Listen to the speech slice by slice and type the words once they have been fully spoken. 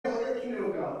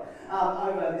God,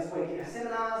 over this week in our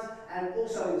seminars and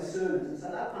also in the sermons. And so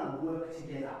they kind of work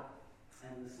together.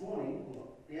 And this morning,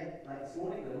 late this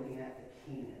morning, we're looking at the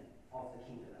King of the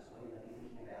Kingdom. That's what we're going to be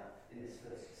thinking about in this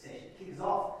first session. Kick us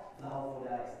off for the whole 4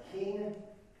 days. The King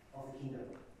of the Kingdom.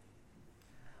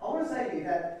 I want to say to you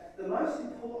that the most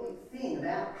important thing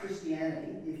about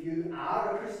Christianity, if you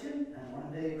are a Christian and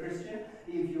want to be a Christian,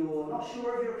 if you're not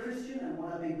sure if you're a Christian and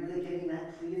want to be really getting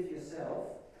that clear for yourself,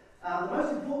 the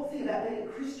most important thing about being a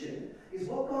Christian is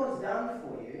what God has done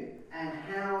for you and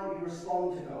how you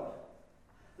respond to God.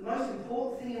 The most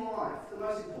important thing in life, the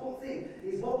most important thing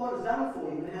is what God has done for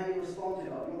you and how you respond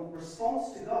to God. Your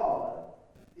response to God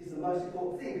is the most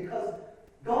important thing because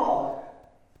God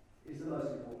is the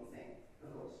most important thing,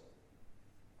 of course.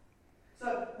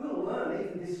 So we'll learn,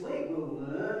 even this week, we'll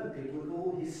learn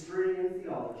biblical history and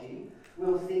theology.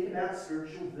 We'll think about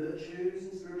spiritual virtues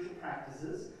and spiritual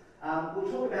practices.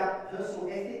 We'll talk about personal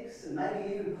ethics and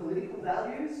maybe even political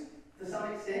values to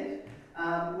some extent.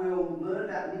 We'll learn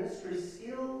about ministry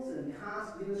skills and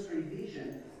cast ministry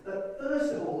vision. But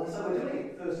first of all, and so we're doing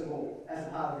it first of all as a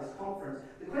part of this conference,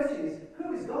 the question is,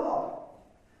 who is God?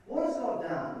 What has God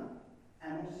done?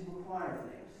 And what does he require of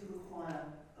me? What does he require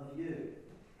of you?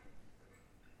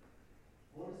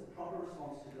 What is the proper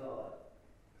response to God?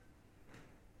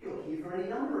 You're here for any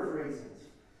number of reasons.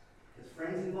 Because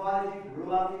friends invited you,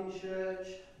 grew up in church,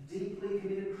 deeply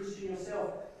committed Christian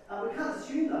yourself. We can't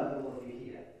assume, though, that all of you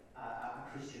here are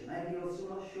Christian. Maybe you're still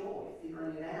not sure. You're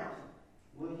figuring it out,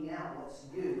 working out what's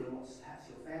you and what's perhaps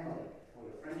your family or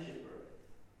your friendship group.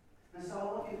 And so I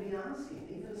want you to be asking,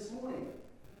 even this morning,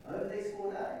 over these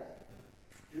 4 days,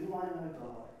 do I know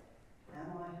God?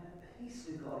 Am I at peace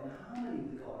with God, in harmony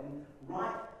with God, in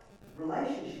right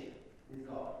relationship with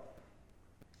God?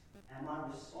 Am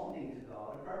I responding to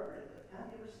God appropriately? How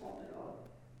do you respond to God?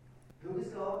 Who is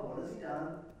God? What has he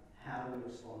done? How do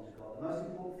we respond to God? The most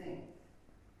important thing.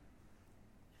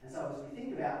 And so as we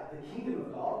think about the kingdom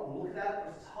of God, we'll look at that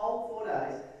across this whole 4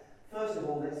 days. First of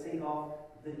all, let's think of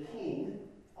the King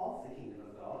of the kingdom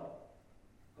of God.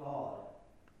 God,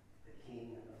 the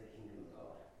King of the kingdom of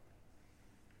God.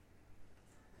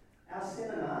 Our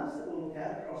seminars that we'll look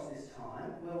at across this time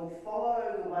will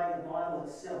follow the way the Bible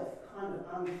itself kind of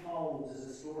unfolds as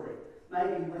a story.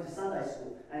 Maybe you went to Sunday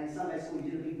school, and in Sunday school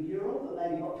you did a big mural that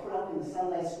maybe got put up in the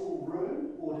Sunday school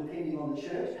room, or depending on the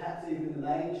church, perhaps even the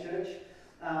main church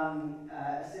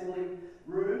assembly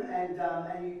room, and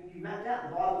you mapped out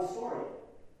the Bible story.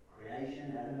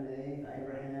 Creation, Adam and Eve,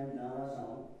 Abraham, Noah, so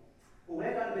on. Well,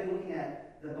 we're going to be looking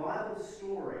at the Bible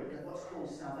story, what's called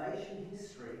salvation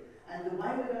history, and the way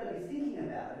we're going to be thinking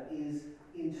about it is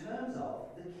in terms of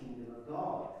the kingdom of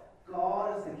God.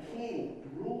 God as the King,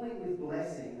 ruling with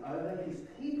blessing over his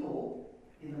people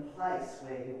in the place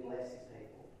where he'll bless his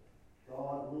people.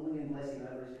 God ruling and blessing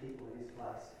over his people in his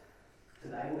place.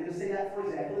 Today we're going to see that, for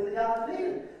example, in the Garden of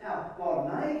Eden. How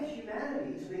God made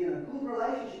humanity to be in a good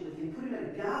relationship with him, put him in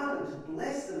a garden to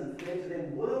bless them and for them to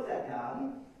then work that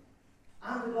garden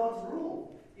under God's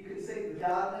rule. You can see the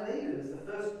Garden of Eden as the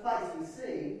first place we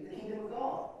see the kingdom of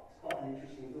God. It's quite an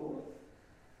interesting thought.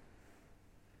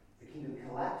 The kingdom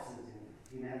collapses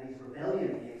in humanity's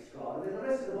rebellion against God. And then the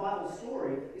rest of the Bible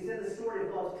story is then the story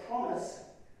of God's promise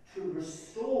to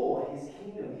restore his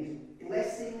kingdom, his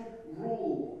blessing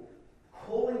rule,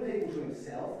 calling people to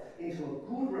himself into a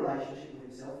good relationship with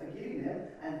himself, forgiving them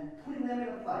and putting them in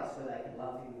a place where they can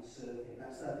love him and serve him.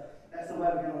 That's the way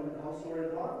we're going to look at the whole story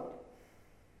of the Bible.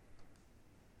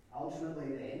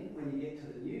 Ultimately then, when you get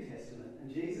to the New Testament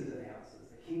and Jesus announces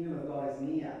the kingdom of God is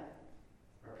near,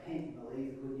 repent and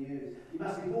believe the good news. You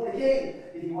must be born again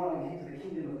if you want to enter the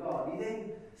kingdom of God. You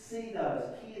then see those,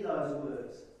 hear those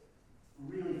words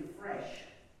really fresh,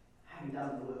 having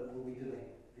done the work we'll be doing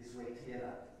this week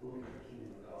together, looking at the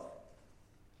kingdom of God.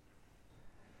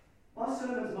 My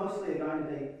sermons mostly are going to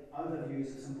be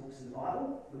overviews of some books in the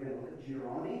Bible. We're going to look at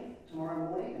Deuteronomy tomorrow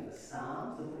morning and the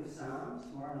Psalms, the book of Psalms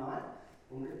tomorrow night.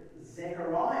 We'll look at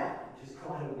Zechariah, which is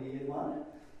quite a weird one,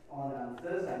 on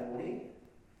Thursday morning,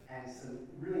 and some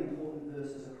really important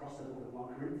verses across the book of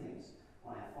 1 Corinthians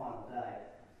on our final day.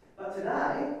 But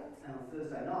today, and on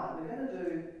Thursday night, we're going to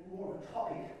do more of a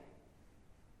topic.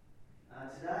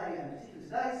 Today, and particularly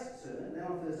today's sermon, then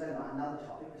on Thursday night, another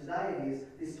topic. Today it is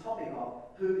this topic of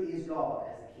who is God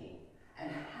as the King,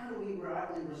 and how do we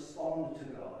rightly respond to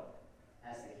God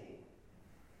as the King?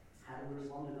 How do we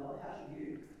respond to God? How should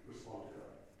you respond to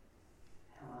God?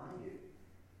 How are you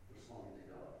responding to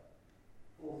God?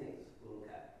 4 things we'll look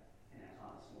at in our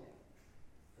time this morning.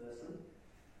 Firstly,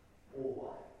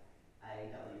 awe.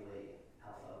 A-W-E,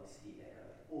 Alpha Whiskey Echo.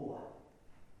 Awe.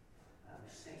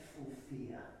 Respectful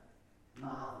fear.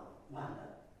 Marvel.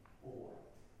 Wonder.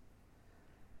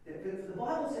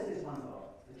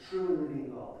 true and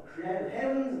living God, the creator of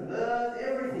heavens and earth,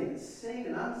 everything that's seen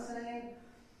and unseen,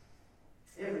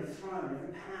 every throne,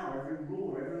 every power, every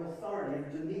ruler, every authority,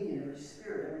 every dominion, every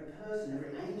spirit, every person,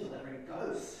 every angel, every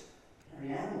ghost,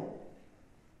 every animal.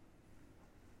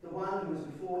 The one who was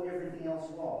before everything else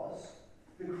was,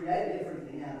 who created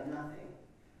everything out of nothing,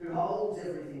 who holds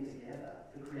everything together,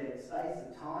 who created space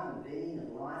and time and being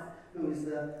and life, who is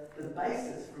the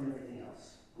basis from everything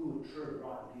else. Good, true,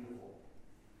 right, and beautiful.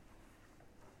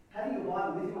 Having your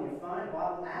Bible with you on your phone,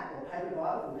 Bible app, or paper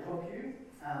Bible will help you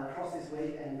across this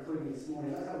week and including this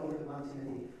morning. Let's have a look at 1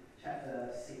 Timothy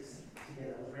chapter 6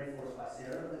 together. It was read for us by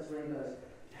Sarah. Let's read those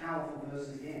powerful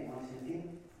verses again. 1 Timothy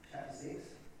chapter 6.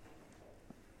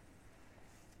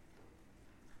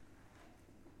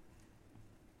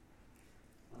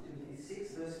 1 Timothy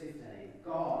 6 verse 15.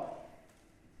 God,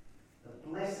 the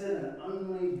blessed and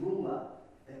only ruler,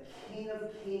 the King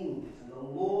of kings and the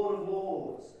Lord of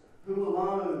lords, who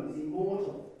alone is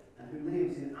immortal and who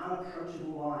lives in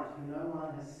unapproachable light, who no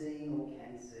one has seen or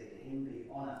can see. To him be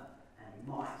honour and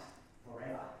might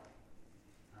forever.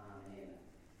 Amen.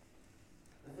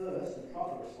 The first and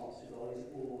proper response to God is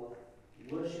awe,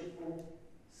 worshipful,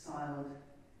 silent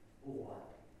awe.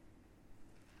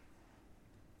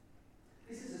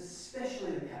 This is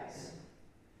especially the case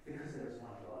because there is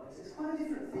one God. It's quite a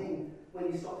different thing when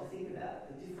you stop to think about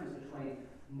it, the difference between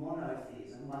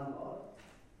monotheism, one God,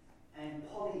 and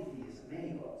polytheism,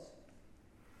 many gods.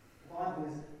 The Bible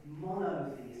is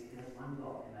monotheistic, there's one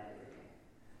God who made everything.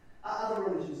 Other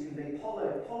religions can be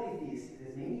polytheistic,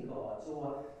 there's many gods,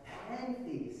 or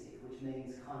pantheistic, which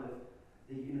means kind of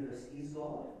the universe is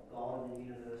God, God and the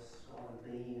universe, God and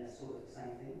being are sort of the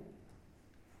same thing.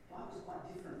 The Bible's quite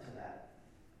different to that.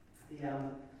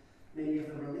 Many of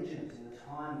the religions in the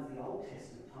time of the Old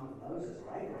Testament, time of Moses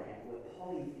or Abraham, were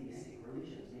polytheistic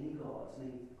religions, many gods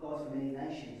for many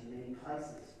nations and many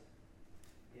places.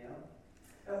 Yeah,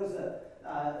 that was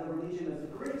the religion of the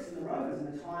Greeks and the Romans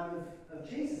in the time of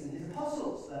Jesus and his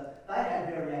apostles. They had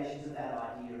variations of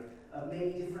that idea of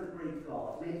many different Greek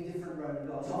gods, many different Roman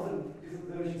gods, often different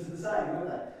versions of the same, weren't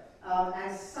they?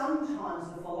 And sometimes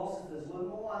the philosophers were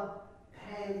more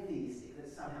pantheistic, that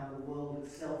somehow the world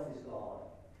itself is God,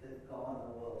 that God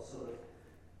and the world sort of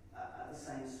are the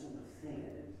same sort of thing,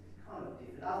 and it's kind of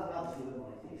different. Others were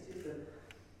monotheistic, but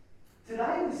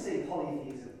today we see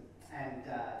polytheism and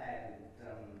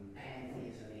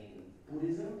pantheism in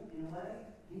Buddhism, in a way,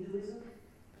 Hinduism,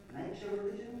 nature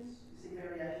religions. You see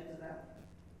variations of that.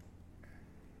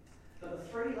 But the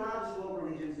three largest world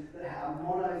religions that are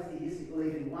monotheistic,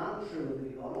 believe in one true and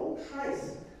living God, all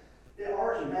trace their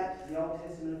origin back to the Old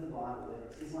Testament of the Bible, whether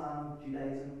it's Islam,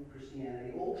 Judaism,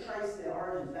 Christianity, all trace their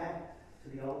origins back to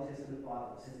the Old Testament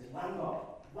Bible. It says there's one God,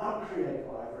 one creator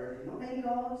God over everything. Not many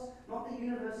gods, not the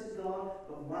universe is God,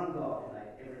 but one God who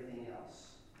made everything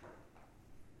else.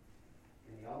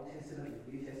 In the Old Testament and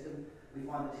the New Testament, we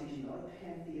find the teaching not of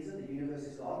pantheism, the universe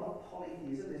is God, not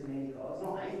polytheism, there's many gods,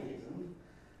 not atheism,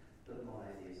 but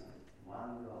monotheism.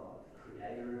 One God, the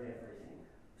creator of everything,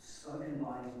 spoken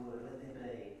by his word, let there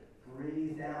be,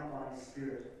 breathed out by his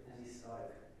Spirit as he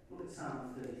spoke. Look at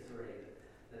Psalm 33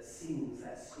 that sings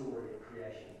that story of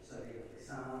creation so beautifully.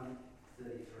 Psalm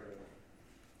 33,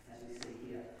 as we see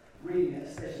here. Reading it,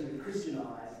 especially with Christian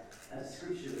eyes, as a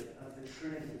scripture of the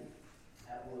Trinity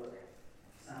at work.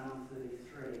 Psalm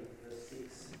 33, verse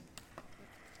 6.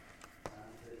 Psalm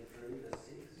 33, verse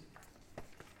 6.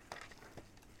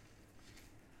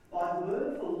 By the word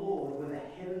of the Lord were the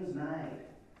heavens made,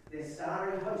 their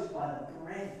starry host by the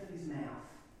breath of his mouth.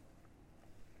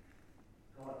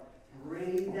 God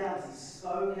breathed out as he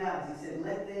spoke out, as he said,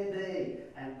 let there be.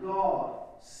 And God,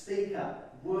 speaker,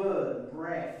 word,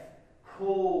 breath,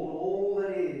 called all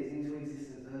that is into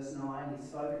existence. Verse 9, he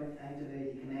spoke and it came to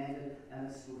be, he commanded and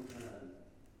it stood firm.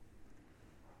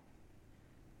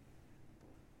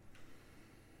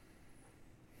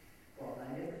 God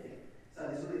made everything. So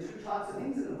there's really two types of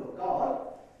things in the book. God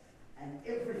and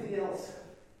everything else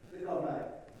that God made.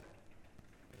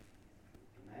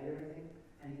 He made everything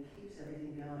and he keeps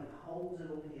everything going, holds it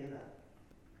all together.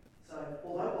 So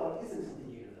although God isn't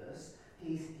the universe,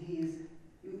 he is,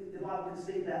 the Bible can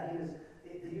speak about him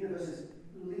as the universe is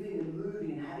living and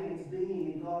moving and having its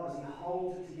being in God as he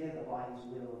holds it together by his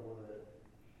will and word.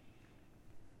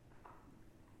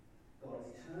 God is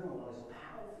eternal, God is all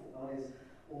powerful, God is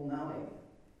all knowing.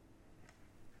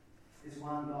 This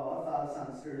one God, Father, Son,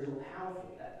 and Spirit is all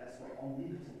powerful. That's what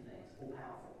omnipotent means, all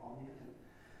powerful, omnipotent.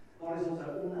 God is also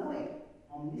all knowing,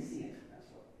 omniscient. That's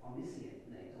what omniscient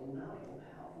means, all knowing, all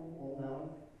powerful, all knowing.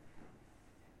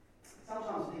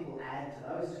 Sometimes people add to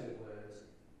those two words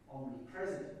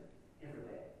omnipresent,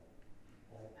 everywhere.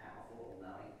 all-powerful,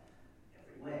 all-knowing,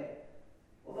 everywhere.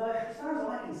 Although, as far as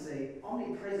I can see,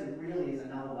 omnipresent really is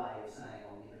another way of saying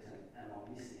omnipotent and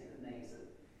omniscient. It means that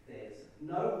there's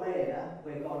nowhere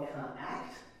where God can't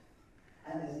act,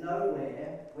 and there's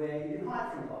nowhere where you can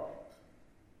hide from God.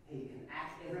 He can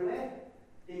act everywhere,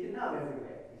 he can know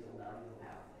everywhere. He's all-knowing,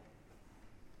 all-powerful.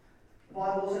 The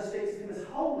Bible also speaks of him as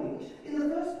holy, which in the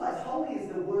first place, holy is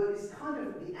the word, is kind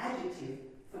of the adjective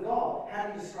for God. How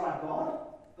do you describe God?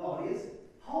 God is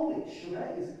holy. Sugar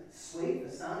is sweet,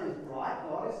 the sun is bright,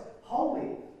 God is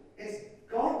holy. It's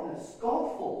godness,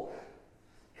 godful.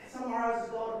 It summarizes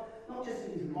God not just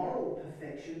in his moral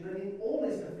perfection, but in all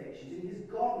his perfections, in his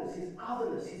godness, his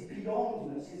otherness, his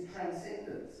beyondness, his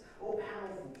transcendence.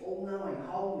 All-powerful, all-knowing,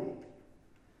 holy.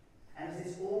 And as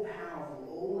this all-powerful,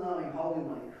 all-knowing, holy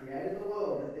one, he created the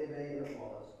world that there be as it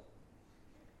was.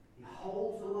 He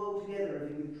holds the world together.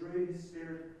 If he withdrew his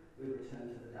spirit, we return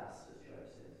to the dust, as Job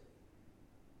says.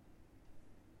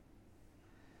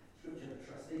 Scripture,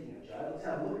 speaking of Job, let's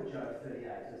have a look at Job 38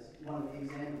 as one of the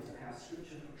examples of how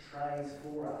Scripture portrays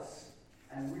for us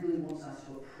and really wants us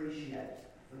to appreciate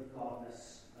the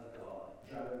godness of God.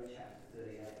 Job chapter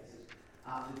 38. This is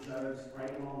after Job's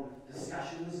great long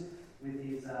discussions with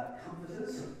his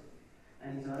comforters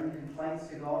and his own complaints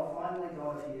to God. Finally,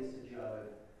 God appears to Job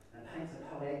and paints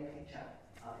a poetic picture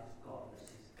of his godness,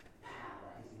 his power,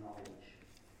 his knowledge.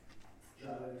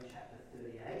 Job chapter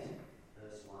 38,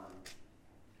 verse 1.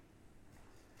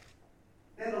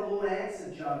 Then the Lord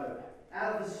answered Job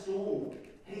out of the storm.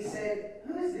 He said,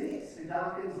 "Who is this who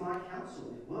darkens my counsel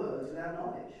with words without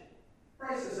knowledge?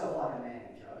 Brace yourself like a man,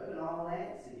 Job, and I will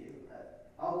answer you.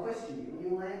 I'll question you, and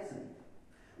you will answer me.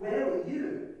 Where were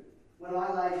you when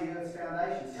I laid the earth's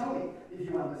foundations? Tell me if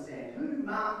you understand. Who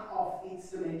marked off its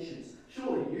dimensions?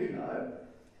 Surely you know.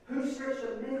 Who stretched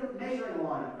a measuring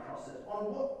line across it?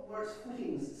 On what were its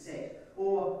footings set?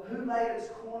 Or who laid its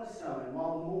cornerstone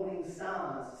while the morning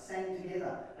stars sang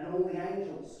together and all the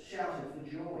angels shouted for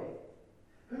joy?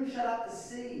 Who shut up the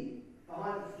sea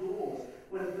behind its doors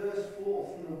when it burst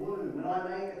forth from the womb? When I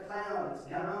made the cloud its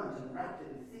garment and wrapped it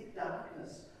in thick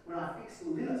darkness? When I fixed the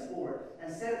limits for it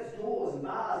and set its doors and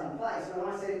bars in place?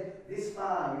 When I said, this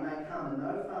far you may come and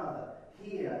no farther.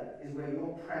 Here is where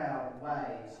your proud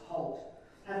waves halt.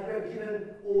 Have you ever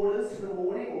given orders to the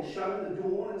morning or shown the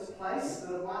dawn its place so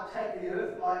that it might take the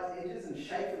earth by its edges and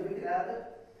shake the wicked out of it?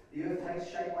 The earth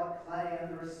takes shape like clay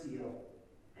under a steel.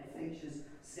 And features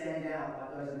stand out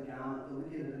like those of a garment. The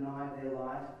wicked are denied their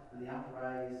light and the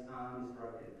upraised arm is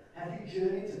broken. Have you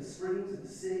journeyed to the springs of the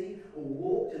sea or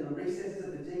walked in the recesses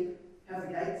of the deep? Have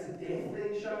the gates of death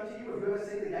been shown to you? Have you ever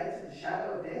seen the gates of the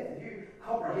shadow of death? Have you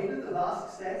comprehended the vast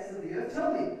expanses of the earth?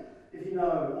 Tell me if you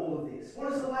know all of this.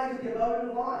 What is the way to the abode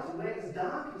of light, and where does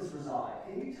darkness reside?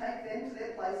 Can you take them to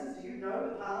their places? Do you know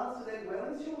the paths to their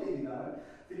dwellings? Surely you know,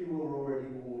 for you were already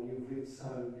born. You've lived so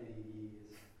many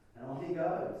years. And on he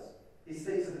goes. He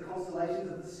speaks of the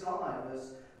constellations of the sky,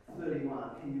 verse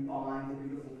 31. Can you bind the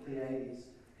beautiful Pleiades?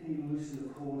 Can you loosen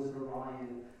the cords of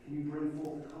Orion? Can you bring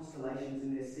forth the constellations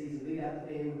in their season? Lead out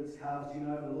the bear with its cubs. Do you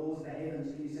know the laws of the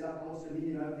heavens? Can you set up God's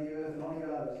dominion over the earth? And on he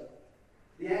goes.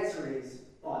 The answer is,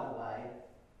 by the way,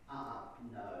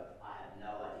 no, I have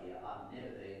no idea. I've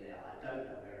never been there. I don't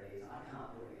know where it is. I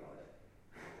can't do any of it.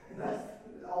 That's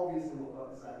obviously what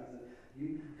God is saying, isn't it?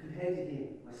 You, compared to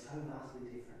him, we're so vastly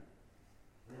different.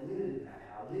 We're limited in our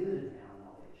power, limited in our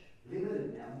knowledge,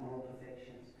 limited in our moral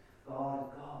perfections. God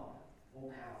is God,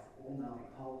 all-powerful, all-knowing,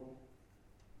 holy.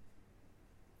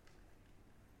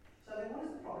 So then what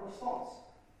is the proper response?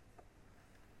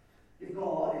 If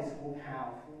God is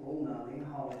all-powerful, all-knowing,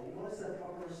 holy, what is the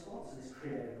proper response to this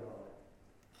creator God?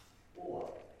 Awe,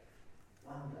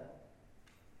 wonder,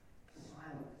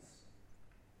 silence,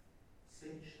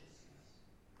 speechlessness.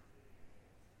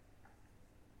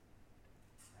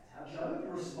 That's how Job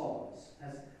responds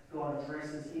as God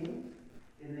addresses him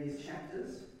in these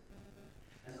chapters,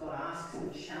 as God asks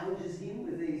and challenges him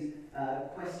with these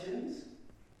questions.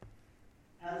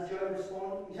 How does Job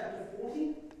respond in chapter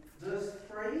 40, verse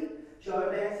 3?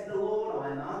 Job answered the Lord, I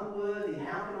am unworthy.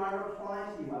 How can I reply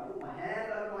to you? I put my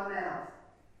hand over my mouth.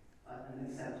 And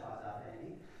then sanitized up,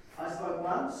 Andy. I spoke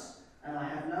once, and I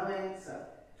have no answer.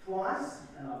 Twice,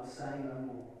 and I will say no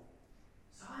more.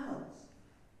 Silence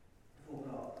before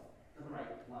God, the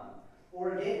great one.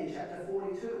 Or again, in chapter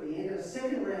 42, at the end of the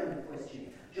second round of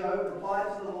questioning, Job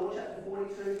replied to the Lord, chapter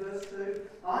 42, verse 2,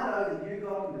 I know that you,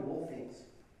 God, can do all things.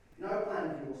 No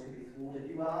plan of yours can be thwarted.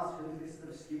 You ask, who is this that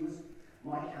obscures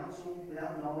my counsel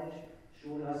without knowledge?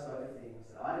 Surely I spoke of things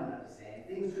that I didn't understand,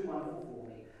 things too wonderful for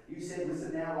me. You said,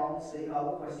 listen now, I will speak, I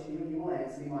will question you, and you will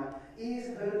answer me. My ears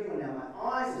have heard you, and now my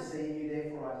eyes have seen you.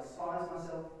 Therefore I despise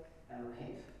myself and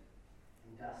repent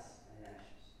in dust and in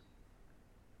ashes.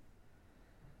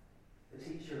 The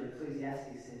teacher in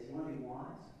Ecclesiastes says, you want to be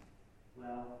wise?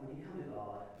 Well, when you come to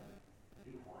God,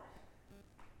 be quiet.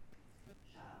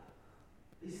 Shut up.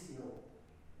 Be still.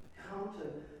 Come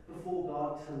before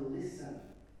God to listen,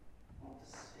 not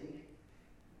to speak.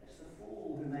 It's the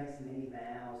fool who makes many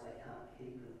vows they can't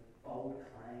keep and bold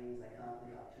claims they can't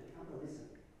live up to. Come to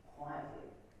listen quietly.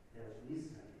 There is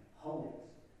wisdom,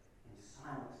 holiness, in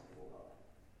silence before God.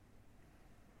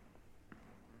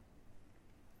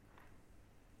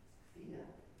 Fear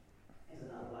is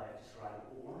another way of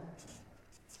describing awe.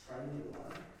 Strangely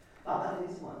one. But it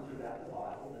is one throughout the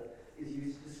Bible that is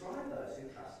used to describe those who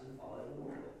trust and follow the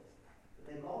Lord. But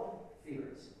they're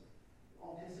God-fearers.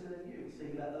 Old Testament and New, we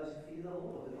speak about those who fear the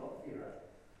Lord, the God-fearer.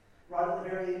 Right at the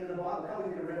very end of the Bible, come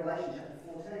with me to Revelation chapter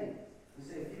 14. We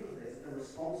see a few of these. The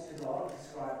response to God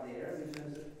described there in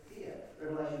terms of fear.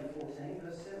 Revelation 14,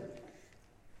 verse 7.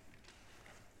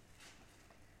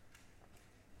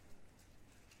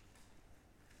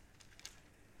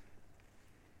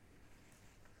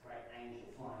 Great angel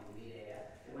flying in midair.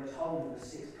 That we're told in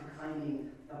verse 6,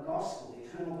 proclaiming a gospel, the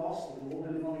eternal gospel to all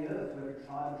who live on the earth, to every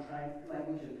tribe and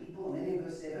language and people. And then in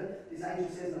verse 7, this angel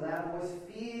says in a loud voice,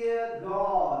 fear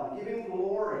God, give him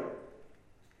glory,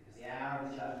 because the hour of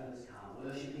his judgment has come.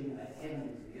 Worship him who made the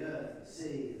heavens, the earth, the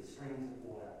sea, the springs of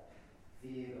water.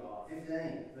 Fear God.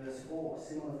 15, verse 4,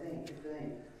 similar thing,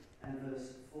 15 and verse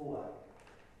 4.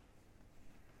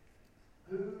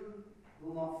 Who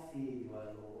will not fear you, O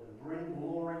Lord, and bring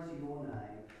glory to your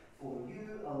name? For you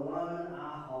alone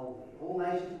are holy. All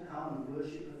nations will come and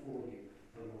worship before you,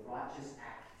 for your righteous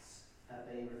acts have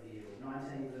been revealed.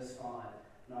 19 verse 5.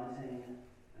 19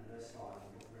 and verse 5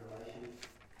 in the book of Revelation.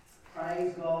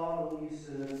 Praise God, all you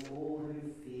servants, all who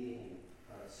fear him,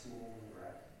 both small and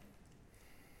great.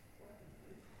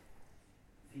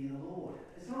 Fear the Lord.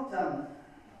 It's not,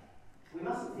 we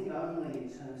mustn't think only in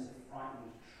terms of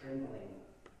frightened, trembling,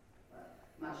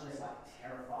 much less like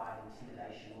terrified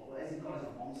intimidation, or as if God is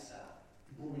a monster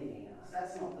bullying us.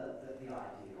 That's not the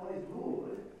idea. God is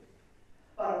good,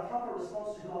 but a proper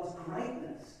response to God's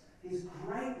greatness, his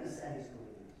greatness and his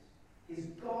goodness, his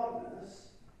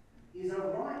godness, is a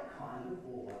right kind of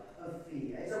awe, of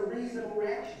fear. It's a reasonable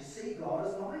reaction to see God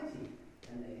as mighty,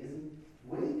 and he isn't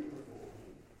weak before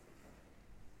him.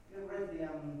 You ever read the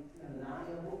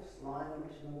Narnia books, Lion, the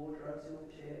Witch and the Wardrobe,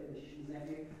 Silverchair, The Magician's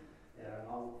Nephew? They're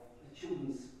old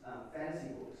children's fantasy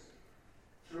books.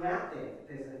 Throughout there,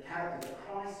 there's a character, the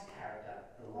Christ character,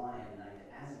 the lion named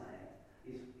Aslan,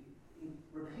 is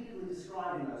repeatedly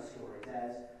described in those stories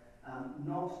as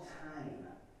not tame,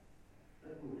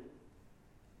 but good.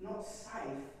 Not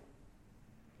safe,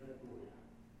 but good.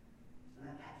 And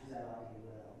that captures that idea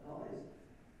well. God is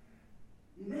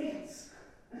immense.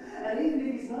 And even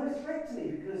if he's no threat to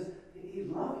me because he's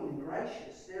loving and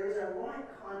gracious, there is a right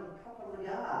kind of proper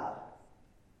regard.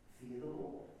 Fear the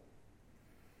Lord.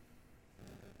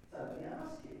 So let me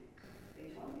ask you,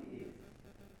 each one of you,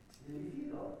 do you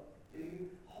fear God? Do you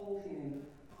hold him in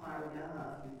high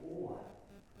regard and awe?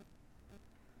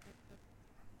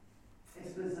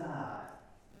 It's bizarre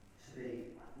to be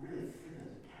really flippant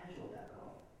and casual about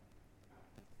God.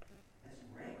 It's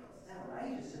reckless, it's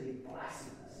outrageous to be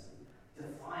blasphemous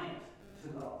and defiant to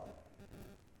God.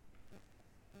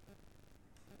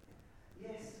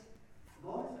 Yes,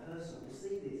 God is personal. We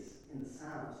see this in the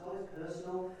Psalms. God is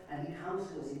personal, and he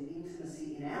comes to us in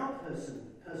intimacy in our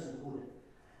personhood.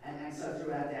 And so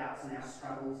through our doubts and our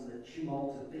struggles and the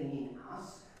tumult of being in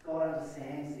us, God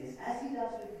understands this, as he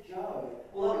does with Job.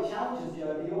 Although he challenges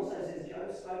Job, he also says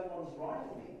Job spoke what was right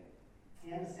of him.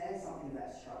 He understands something of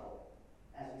that struggle,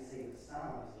 as we see in the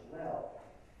Psalms as well.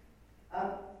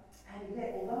 And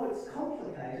yet, although it's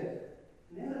complicated,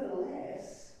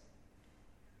 nevertheless,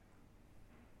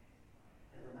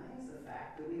 it remains the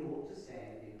fact that we ought to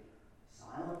stand in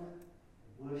silent,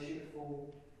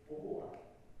 worshipful awe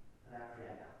of our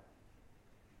Creator.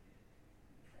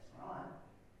 That's right.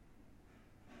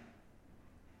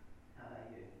 How about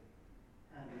you?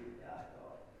 How do you regard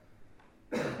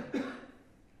God?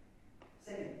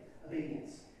 Second,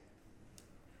 obedience.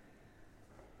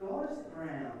 God is the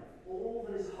ground of all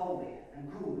that is holy and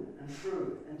good and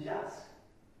true and just.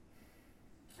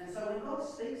 And so when God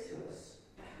speaks to us,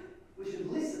 we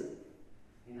should listen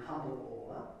in humble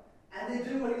awe and then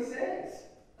do what he says.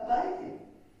 Obey him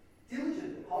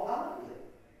diligently, wholeheartedly.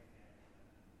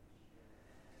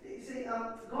 You see,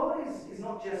 God is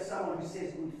not just someone who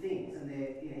says good things and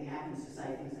he happens to say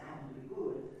things that happen to be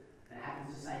good and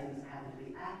happens to say things that happen to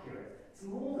be accurate. It's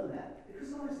more than that. Because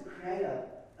God is the creator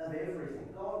of everything.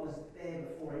 God was there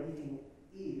before anything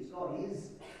is. God is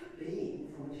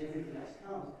being from which everything else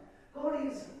comes. God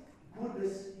is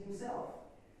goodness himself.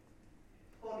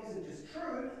 God isn't just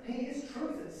true, he is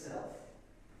truth itself.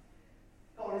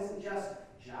 God isn't just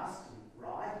and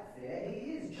right, fair,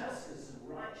 he is justice and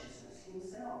righteousness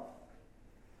himself.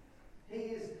 He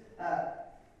is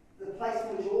the place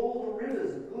from which all the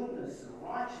rivers of goodness and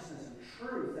righteousness and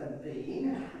truth and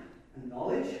being and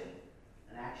knowledge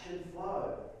and action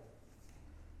flow.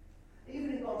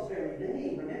 Even in God's very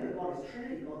being, remember God is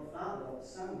Trinity, God the Father, God the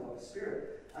Son, God the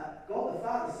Spirit. God the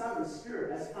Father, Son and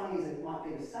Spirit, as funny as it might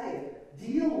be to say it,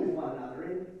 deal with one another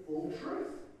in all truth,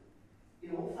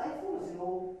 in all faithfulness, in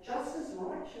all justice and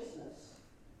righteousness.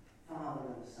 Father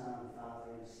and Son,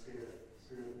 Father and Spirit,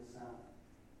 Spirit and Son.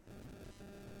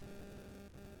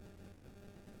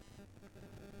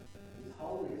 He's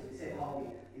holy, as we said, holy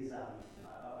is,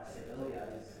 I said earlier,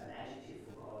 is an adjective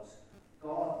for God's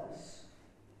godness,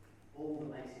 all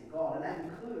that makes him God. And that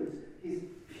includes his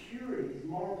purity, his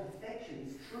moral perfection,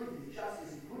 his truth, his justice,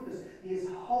 his goodness. He is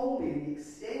holy in the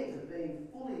extent of being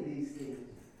fully these things.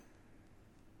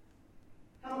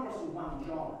 Come across with 1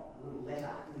 John, a little letter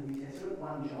in the New Testament,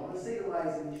 1 John, and see the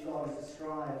ways in which God is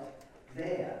described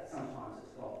there. Sometimes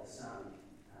it's God the Son,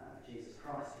 Jesus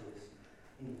Christ, who is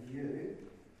in view.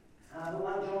 But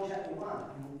 1 John chapter 1,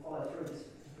 and we'll follow through this,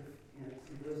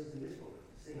 some verses in this book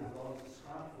to see how God is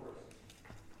described for us.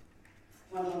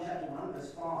 1 John chapter 1,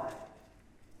 verse 5.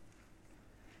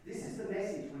 This is the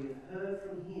message we have heard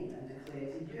from him and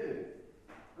declare to you.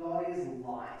 God is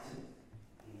light.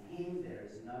 In him there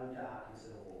is no darkness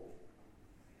at all.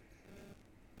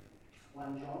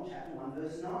 1 John chapter 1,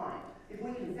 verse 9. If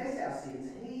we confess our sins,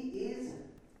 he is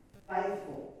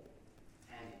faithful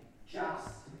and just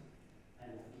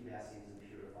and will forgive our sins and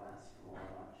purify us from all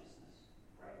unrighteousness.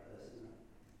 Great verse, isn't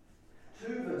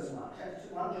it? 2 verse 1.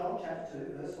 1 John chapter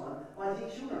 2, verse 1. My dear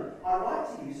children, I write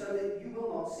to you so that you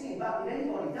will not sin. But if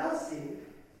anybody does sin,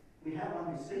 we have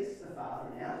one who speaks to the Father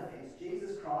in our defence,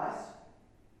 Jesus Christ,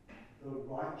 the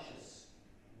righteous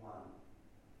one.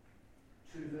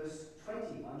 2 verse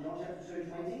 20. 1 John chapter 2,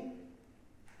 20.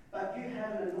 But you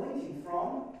have an anointing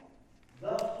from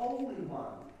the Holy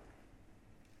One,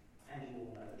 and you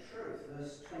will know the truth.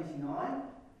 Verse 29.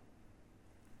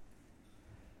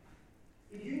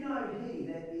 If you know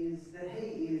that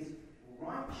he is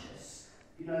righteous,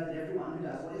 you know that everyone who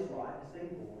does what is right has been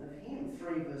born of him.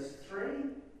 3 verse 3.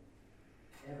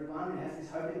 Everyone who has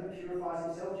this hope in him purifies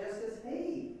himself just as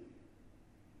he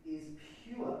is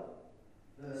pure.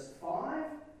 Verse 5.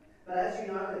 But as you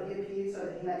know that he appeared so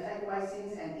that he may take away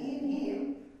sins, and in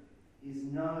him is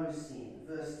no sin.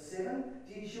 Verse 7.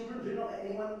 Dear children, do not let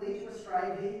anyone lead you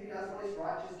astray. He who does what is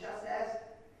righteous, just as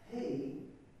he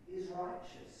is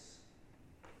righteous.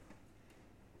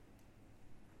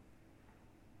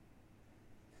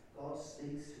 God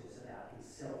speaks to us about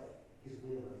himself, his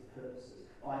will and his purposes,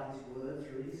 by his word,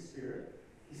 through his Spirit.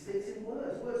 He speaks in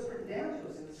words written down to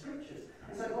us in the Scriptures.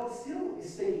 And so God still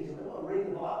is speaking to us. We're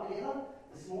reading the Bible together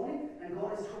this morning, and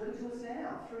God is talking to us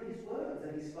now through his word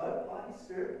that he spoke by his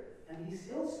Spirit, and he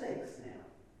still speaks now.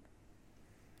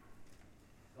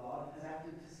 God has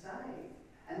acted to save,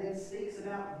 and then speaks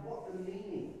about what the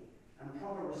meaning and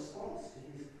proper response to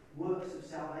his works of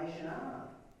salvation are,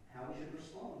 how we should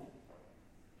respond.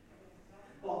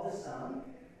 God the Son,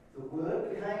 the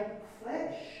Word, became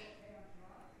flesh.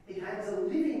 He came as a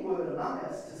living Word among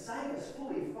us to save us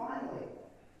fully, finally.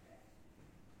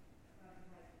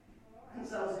 And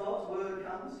so as God's Word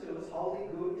comes to us, holy,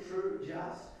 good, true,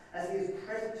 just, as he is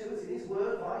present to us in his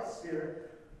Word by his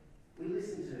Spirit, we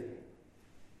listen to him.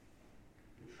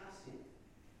 We trust him.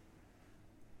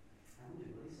 And we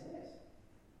do what he says.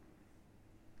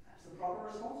 That's the proper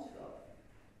response to God.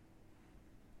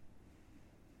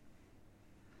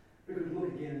 We could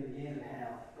look again and again at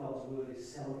how God's word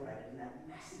is celebrated in that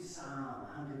massive Psalm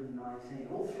 119.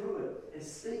 All through it, it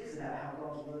speaks about how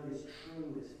God's word is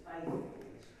true, is faithful,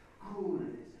 is good,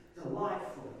 it is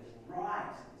delightful, it is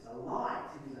right, it is a light,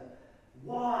 it is a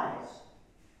wise.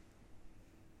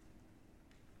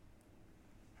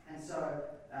 And so,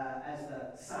 as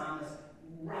the psalmist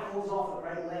rattles off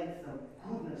at great length the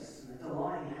goodness and the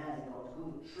delight he has in God's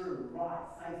good, true, right,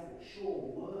 faithful, sure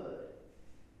word,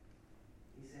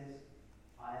 he says,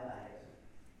 I obey it.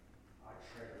 I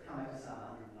treasure it. Come back to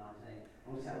Psalm 119. And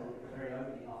we'll just have a look at the very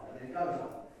opening of it. I mean, it goes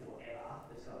on forever.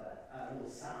 It's got a little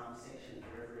psalm section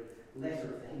for every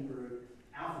letter of the Hebrew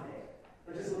alphabet.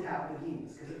 But just look how it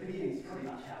begins, because it begins pretty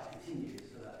much how it continues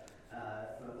for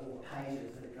all the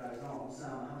pages that it goes on.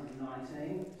 Psalm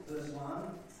 119, verse 1,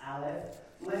 Aleph.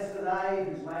 Blessed are they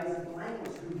whose ways are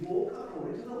blameless, who walk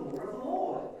according to the law of the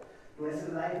Lord. Blessed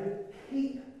are they who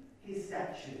keep his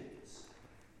statutes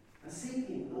and seek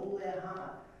him with all their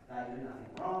heart. They do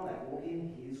nothing wrong, they walk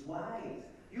in his ways.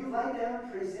 You've laid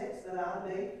down precepts that are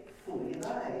to be fully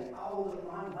obeyed. Oh, that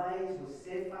my ways were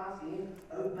steadfast in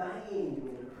obeying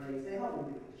your decrees. Then I would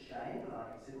be put to shame when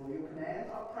I consider all your commands.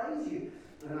 I praise you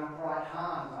with an upright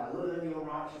heart. As I learn your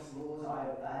righteous laws, I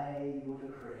obey your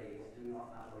decrees. Do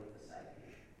not utterly forsake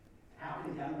me. How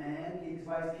can a young man keep his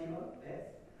ways pure?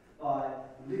 Beth? By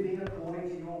living according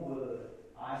to your word.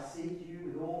 I seek you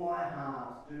with all my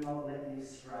heart. Do not let me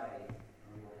stray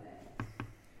from your commands.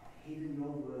 I've hidden your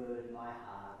word in my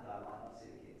heart that I might not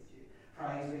sin against you.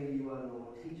 Praise be to you, O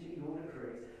Lord. Teach me your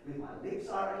decrees. With my lips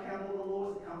I recount all the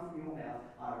laws that come from your mouth.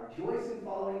 I rejoice in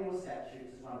following your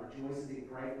statutes as one rejoices in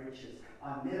great riches.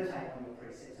 I meditate on your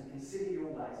precepts and consider your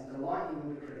ways and delight in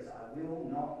your decrees. I will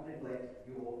not neglect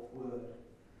your word.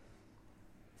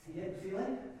 You get the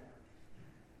feeling?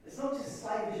 It's not just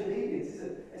slavish obedience, is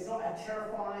it? It's not a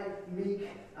terrified, meek,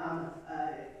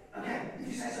 okay, if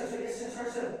you say so, so yes, sir,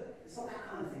 sorry, sir. It's not that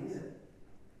kind of thing, is it?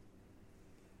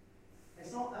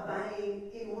 It's not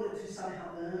obeying in order to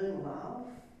somehow earn love,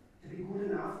 to be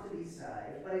good enough to be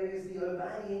saved, but it is the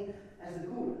obeying as a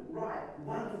good, right,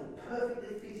 wonderful,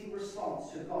 perfectly fitting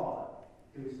response to God,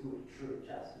 who is good, true,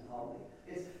 just, and holy.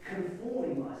 It's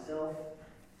conforming myself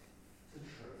to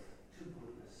truth, to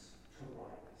goodness, to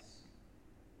rightness.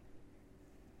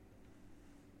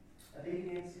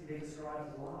 Obedience can be described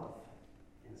as love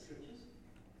in the scriptures.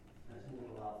 And it's more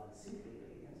love than simply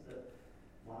obedience, but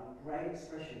one great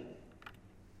expression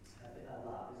of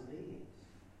love is obedience.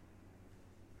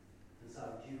 And so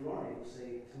Deuteronomy we'll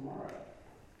see tomorrow.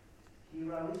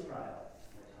 Hear, O Israel,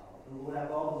 we're told. The Lord our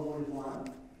God, the Lord is one.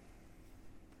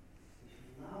 We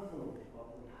should love the Lord God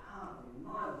with your heart, with your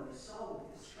mind, with your soul,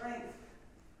 with your strength.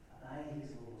 Obey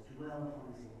his laws, dwell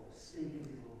upon his laws, speak of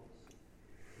his laws.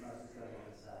 Moses goes on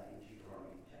to say in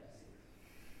Deuteronomy chapter 6.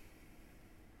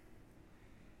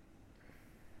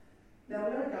 Now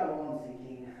we don't go on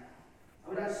thinking,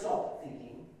 we don't stop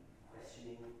thinking,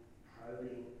 questioning,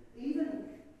 probing.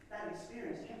 Even that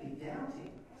experience can be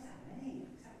doubting. What does that mean?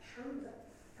 Is that true?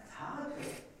 That's hard to.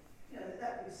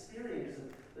 That experience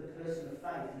of the person of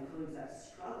faith includes that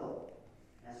struggle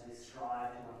as we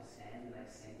strive to understand and make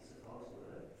sense of God's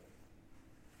word.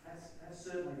 That's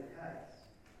certainly the case.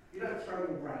 You don't throw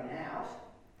your brain out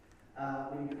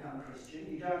when you become a Christian.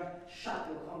 You don't shut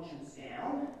your conscience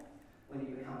down when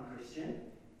you become a Christian.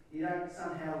 You don't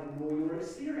somehow ignore your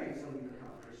experience when you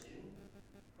become a Christian.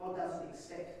 God doesn't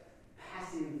expect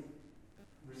passive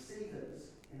receivers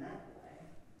in that way.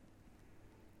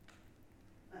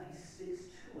 No, he speaks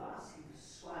to us, he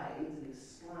persuades and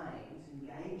explains,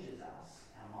 engages us,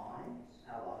 our minds,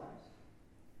 our lives.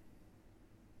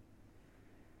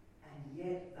 And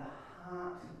yet the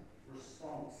heart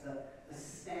response, the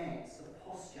stance, the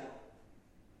posture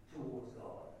towards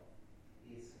God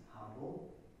is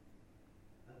humble,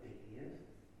 obedient,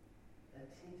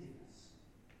 attentiveness.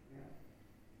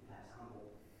 That's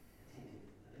humble,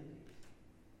 attentive obedience.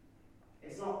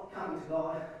 It's not coming to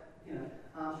God,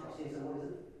 arms crossed, yes, so what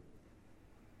is it?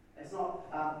 It's not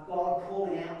God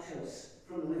calling out to us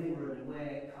from the living room and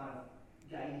we're kind of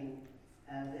gaining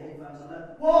and the headphones on.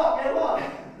 What? Yeah, what?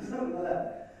 Something like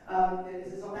that.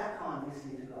 It's not that kind of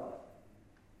listening to God.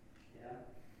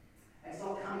 It's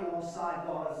not coming alongside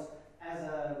God as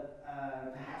a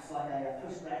perhaps like a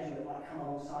postgraduate might come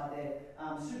alongside their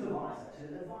supervisor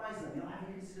to advise them. Have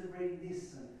you considered reading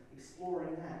this and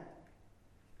exploring that?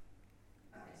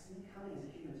 It's me coming as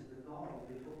a human to the God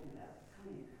we've been talking about.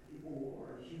 Coming in awe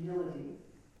and humility.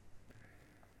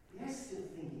 Yes, still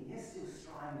thinking. Yes, still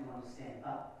striving to understand,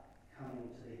 but coming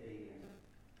to the obedient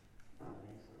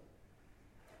fundamentally.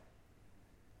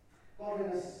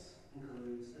 Godliness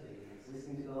includes obedience,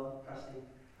 listening to God, trusting,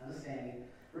 understanding,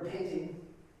 repenting,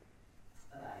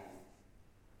 obeying.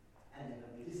 And then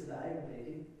when we disobey,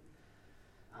 repenting,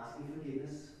 asking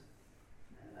forgiveness,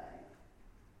 and obeying.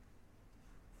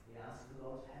 We ask for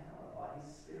God's power by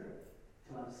his Spirit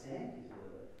to understand his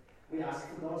word. We ask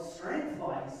for God's strength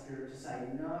by his Spirit to say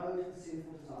no to the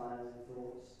sinful desires and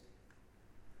thoughts,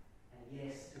 and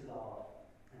yes to God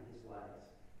and his ways.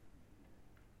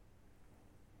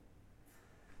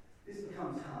 This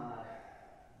becomes hard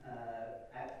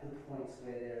at the points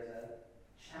where there is a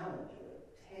challenge or a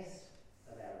test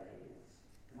of our obedience.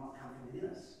 It might come from within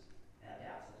us, our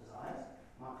doubts or desires.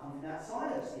 It might come from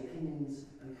outside us, the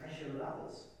opinions and pressure of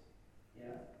others.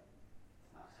 It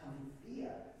might come from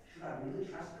fear. Should I really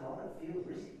trust God? It feels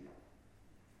risky.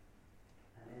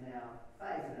 And then our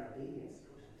faith and our obedience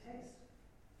put to the test.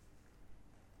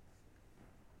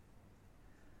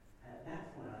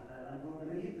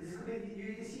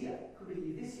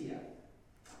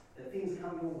 that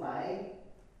come your way,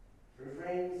 through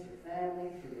friends, through family,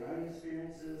 through your own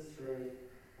experiences, through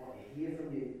what you hear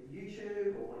from your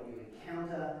YouTube or what you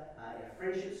encounter in a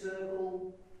friendship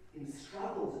circle, in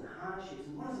struggles and hardships.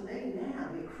 And what does it mean now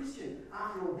to be a Christian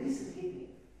after all this has hit me,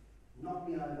 knocked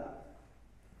me over?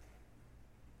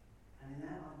 And in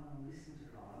that, I want to listen to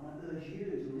God. I want to urge you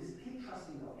to listen, keep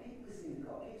trusting God, keep listening to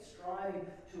God, keep striving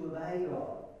to obey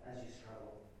God as you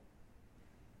struggle.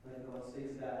 Whether God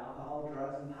speaks about alcohol,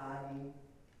 drugs and partying,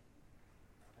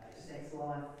 about your sex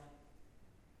life,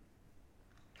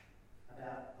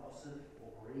 about gossip or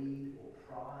greed or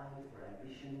pride or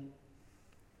ambition,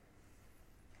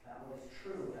 about what is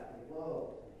true about the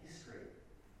world and history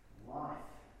and life,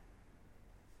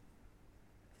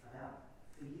 about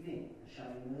forgiving and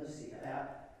showing mercy, about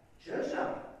church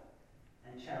going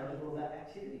and charitable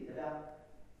activity, about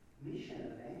mission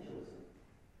and evangelism.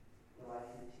 Will I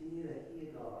continue to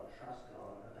hear God, trust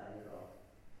God, obey God?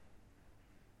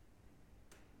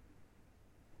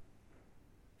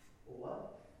 Or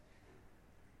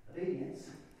obedience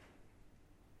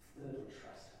with a little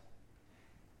trust.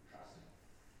 Trust.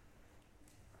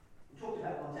 We talked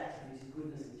about God's attributes, His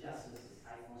goodness, His justice, His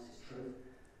faithfulness, His truth.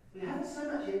 We haven't so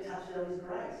much yet touched on His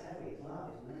grace, have we? His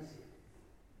love, His mercy.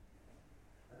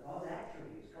 But God's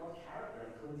attributes, God's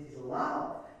character includes His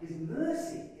love, His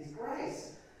mercy, His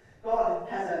grace.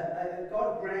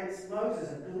 God grants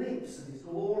Moses a glimpse of His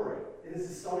glory in this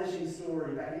astonishing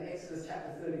story back in Exodus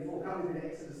chapter 34. Come with me to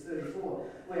Exodus 34,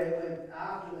 where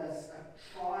after a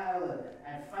trial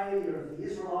and failure of the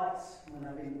Israelites, when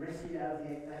they've been rescued out of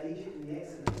Egypt in the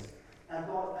Exodus,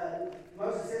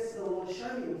 Moses says to the Lord,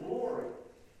 "Show me your glory."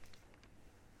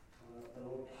 The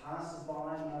Lord passes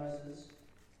by Moses,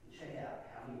 and check out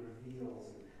how He reveals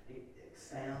and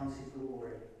expounds His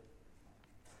glory.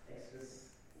 Exodus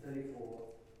 34,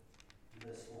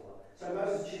 verse 4. So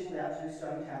Moses chiseled out 2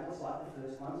 stone tablets like the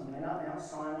first ones and went up Mount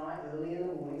Sinai early in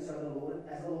the morning, as the Lord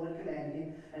had commanded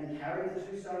him, and he carried the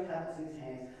 2 stone tablets in his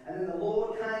hands. And then the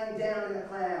Lord came down in a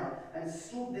cloud and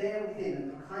stood there with him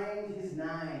and proclaimed His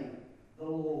name, the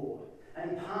Lord. And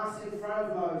he passed in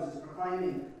front of Moses,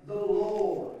 proclaiming, the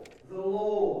Lord,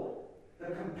 the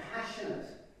compassionate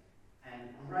and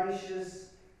gracious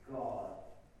God,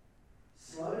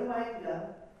 slow to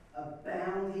anger,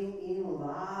 abounding in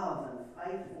love and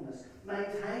faithfulness,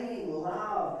 maintaining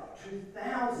love to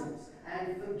thousands,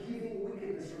 and forgiving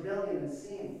wickedness, rebellion, and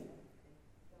sin.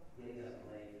 Yet He doesn't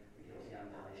leave the guilty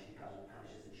unpunished. He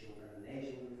punishes the children and their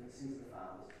children for the sins of the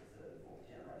fathers to the 3rd and 4th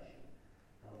generation.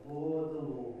 The Lord,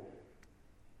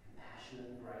 compassionate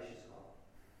and gracious God,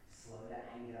 slow to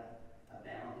anger,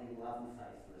 abounding in love and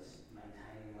faithfulness,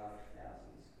 maintaining love to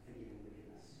thousands, forgiving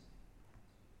wickedness.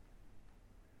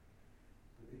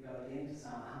 We could go again to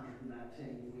Psalm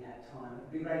 119 if we had time. It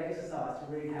would be a great exercise to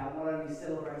read how it not only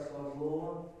celebrates God's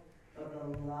law, but the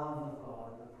love of God,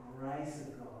 the grace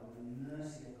of God, and the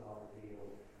mercy of God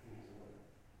revealed in His Word.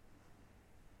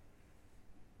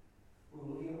 We were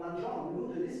looking at 1 John. We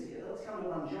will do this together. Let's come to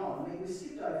 1 John. We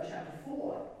skipped over chapter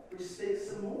 4, which speaks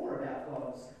some more about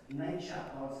God's nature,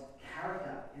 God's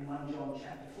character in 1 John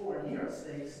chapter 4. And here it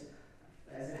speaks,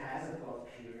 as it has, of God's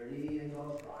purity and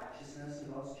God's righteousness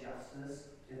and God's justice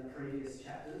in the previous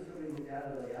chapters that we looked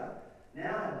at earlier.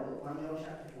 Now have a look, 1 John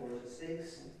chapter 4, as it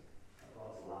speaks of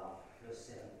God's love. Verse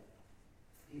 7.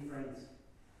 Dear friends,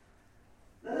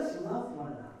 let us love one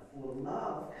another, for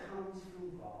love comes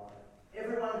from God.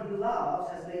 Everyone who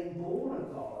loves has been born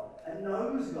of God and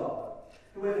knows God.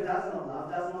 Whoever does not love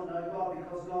does not know God,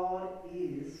 because God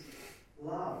is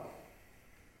love.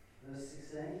 Verse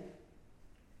 16.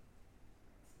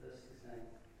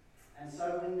 And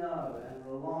so we know and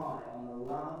rely on the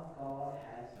love God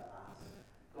has for us.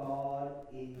 God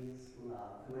is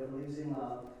love. Whoever lives in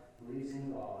love lives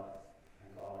in God,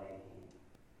 and God in Him.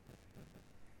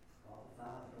 God the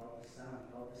Father, God the Son,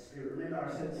 God the Spirit. Remember,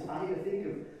 I said it's funny to think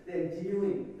of them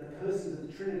dealing, the persons of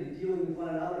the Trinity, dealing with one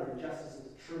another in justice and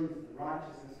truth and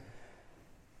righteousness.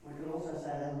 We could also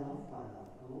say they love one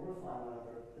another, glorify one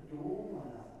another, adore one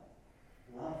another,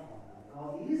 love one another.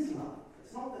 God is love.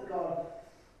 It's not that God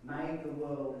made the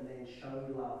world and then showed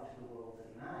love to the world that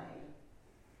He made.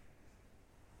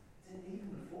 It's even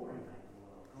before He made the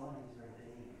world, God in His very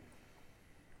being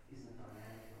is in a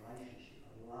dynamic relationship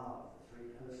of love. The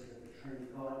 3 persons of the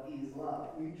Trinity. God is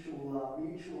love,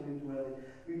 mutual indwelling,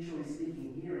 mutually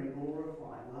speaking, hearing,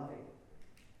 glorifying, loving.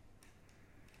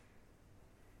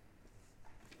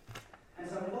 And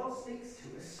so when God speaks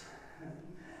to us,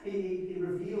 He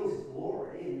reveals His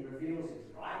glory, and He reveals His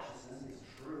righteousness and His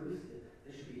truth.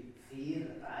 There should be fear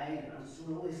and obeyed and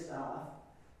understood, all this stuff.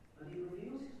 But He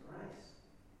reveals His grace,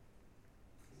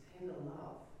 His tender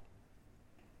love,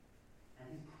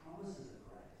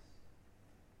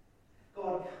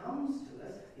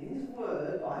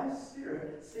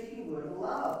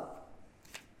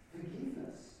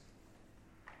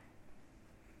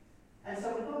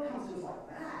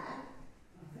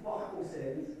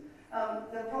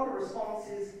 The proper response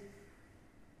is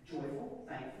joyful,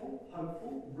 thankful,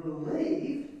 hopeful,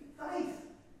 relieved, faith,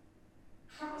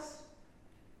 trust.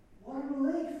 What a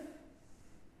relief.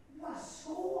 What a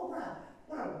score.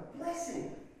 What a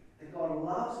blessing that God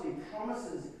loves me,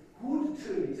 promises good to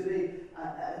me, to be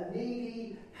a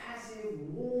needy, passive,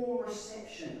 warm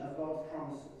reception of God's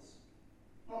promises.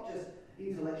 Not just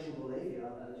intellectual belief, I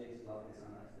know Jesus loved me so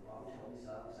much, the Bible tells me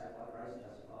so, I'm saved by grace,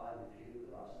 justified, and imputed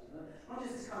with righteousness. Not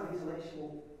just this kind of intellectual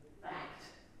fact,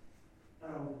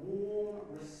 but a warm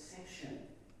reception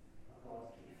of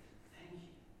God's gift. Thank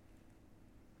you.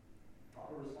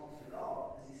 Proper response to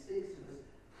God as He speaks to us,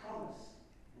 promise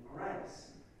and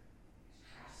grace, is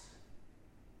trust.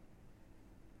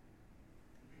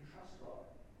 You can trust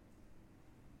God.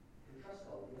 You can trust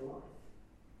God with your life.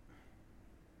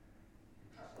 You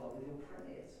can trust God with your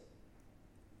prayers,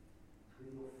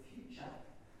 with your future,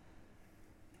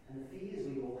 and the fears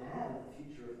we all have of the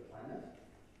future of the planet,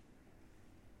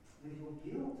 with your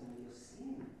guilt and with your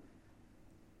sin,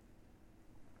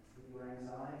 with your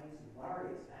anxieties and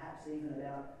worries, perhaps even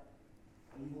about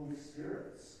evil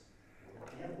spirits or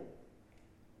the devil.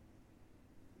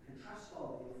 You can trust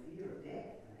God with your fear of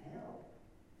death and hell.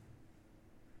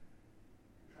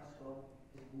 Trust God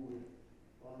is good.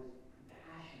 God is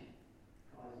compassionate.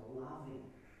 God is loving.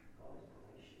 God is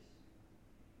gracious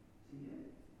to you.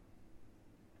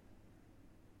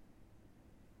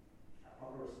 A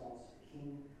proper response to the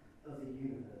King of the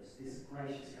universe, this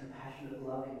gracious, compassionate,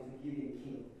 loving, forgiving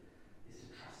King, is to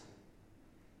trust Him.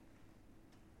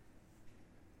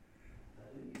 But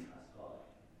do you trust God?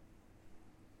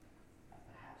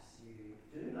 Perhaps you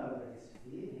do know what it is to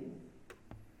fear Him,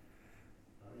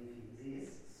 believe He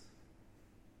exists,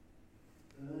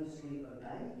 earnestly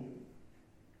obey Him.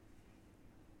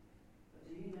 But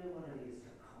do you know what it is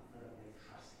to confidently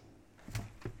trust Him?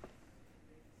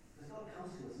 Because God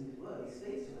comes to us in His Word, He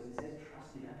speaks to us and says,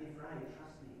 trust me, don't be afraid,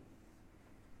 trust me.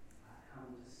 I've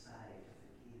come to save, to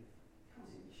forgive. He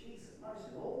comes in Jesus, most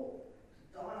of all, to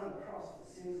die on the cross for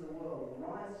the sins of the world and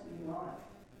rise to new life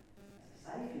as a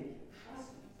Saviour.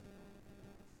 Trust me.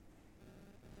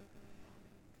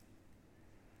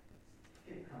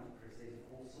 People come to pre-season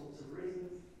for all sorts of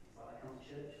reasons. It's like they come to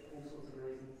church for all sorts of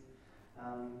reasons.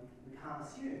 We can't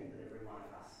assume that every one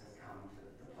of us has come to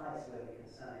the place where we can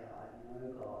say, I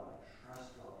know God, I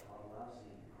trust God, God loves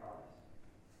me in Christ.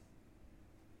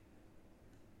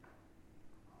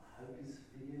 My hope is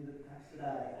for you that perhaps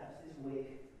today, perhaps this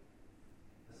week,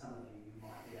 for some of you, you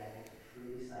might be able to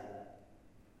truly say that.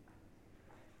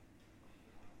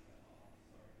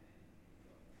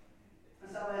 And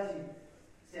so as you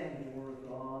stand in awe of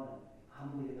God and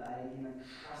humbly obey Him and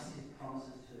trust His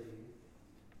promises to you,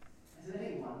 is it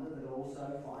any wonder that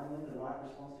also, finally, the right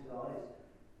response to God is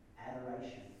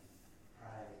adoration,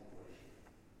 praise and worship.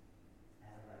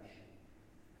 Adoration.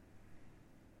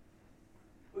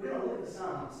 We're going to look at the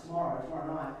Psalms tomorrow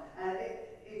night, and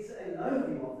it's an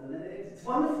overview of them, and it's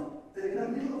wonderful that in the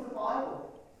middle of the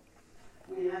Bible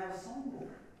we have a songbook.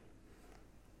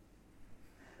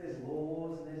 There's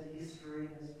laws, and there's history,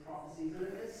 and there's prophecies, and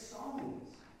there's songs.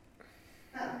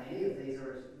 Now, many of these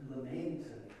are lament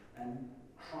and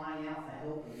crying out for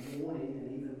help and warning and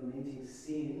even lamenting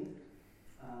sin.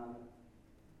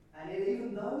 And yet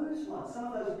even those ones,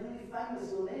 some of those really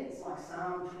famous laments like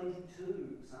Psalm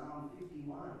 22, Psalm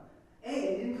 51,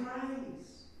 end in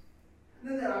praise.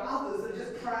 And then there are others that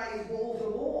just praise wall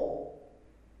to wall.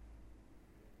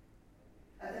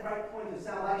 At the great point of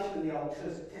salvation in the Old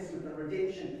Testament, the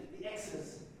redemption, the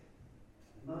Exodus,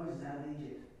 Moses out of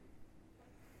Egypt.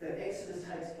 The Exodus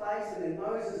takes place and then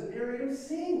Moses and Miriam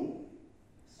sing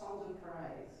songs of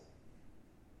praise.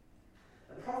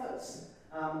 The prophets,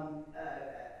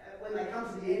 when they come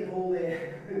to the end of all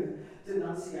their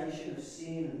denunciation of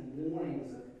sin and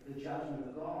warnings of the judgment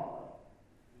of God,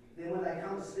 then when they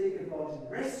come to speak of God's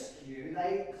rescue,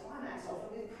 they climax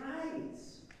often with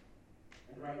praise.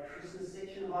 The great Christmas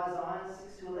section of Isaiah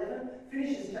 6 to 11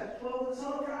 finishes in chapter 12 with a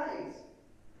song of praise.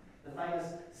 The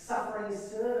famous suffering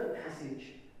servant passage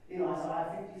in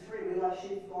Isaiah 53, we like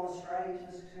sheep have gone astray, each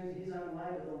of us turned to his own way,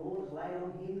 but the Lord has laid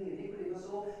on him the iniquity of us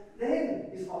all. Then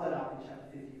is followed up in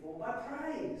chapter 54 by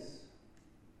praise.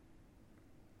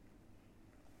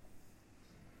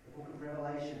 The book of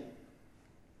Revelation,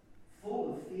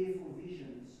 full of fearful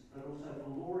visions, but also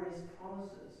glorious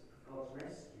promises of God's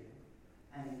rescue.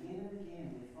 And again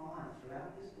we find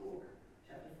throughout this book,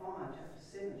 chapter 5, chapter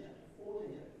 7, chapter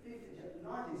 14, chapter 15, chapter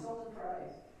 19, songs of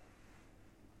praise.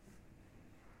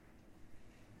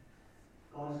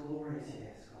 God is glorious,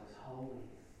 yes. God is holy.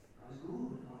 God is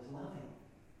good. God is loving.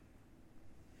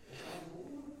 God is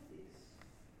all of this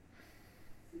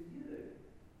for you.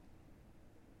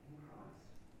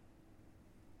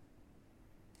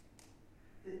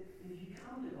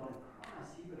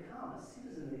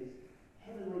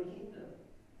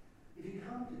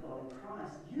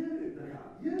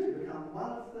 become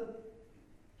one of the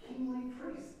kingly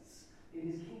priests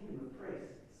in his kingdom of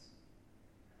priests.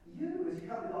 You, as you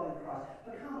come to God in Christ,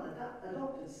 become an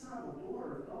adopted son or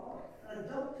daughter of God. An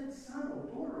adopted son or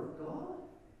daughter of God.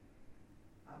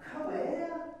 A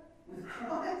co-heir with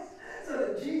Christ. So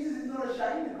that Jesus is not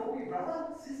ashamed to call you brother,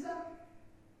 sister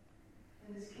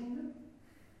in this kingdom.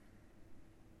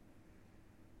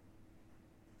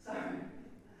 So,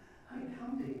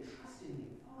 come to him, trust in him,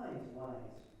 follow his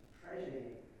ways, treasure him.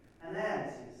 And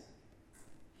as his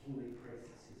kingly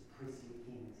priests, his priestly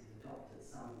kings, his adopted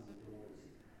sons and daughters,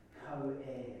 his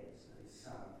co-heirs of his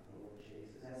Son, the Lord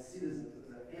Jesus, as citizens of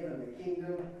the heavenly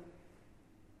kingdom,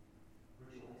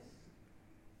 rejoice,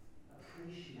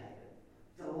 appreciate it,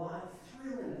 delight,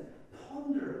 thrill in it,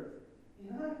 ponder it, you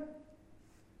know?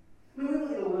 I mean, we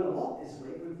want you to learn a lot this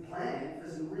week. We've planned for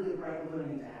some really great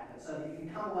learning to happen. So that you can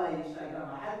come away each day going,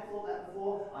 I hadn't thought that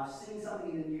before, I've seen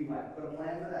something in a new way. We've got a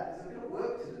plan for that. There's a bit of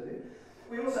work to do.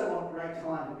 We also want great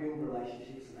time to build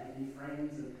relationships and make new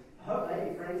friends, and hope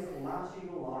maybe friends that will last you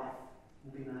your life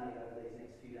will be made over these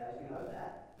next few days. We hope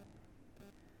that.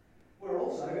 We're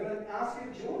also going to ask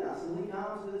you to join us and link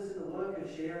arms with us in the work of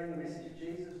sharing the message of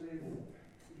Jesus with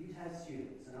UTAS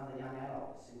students and other young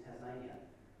adults in Tasmania.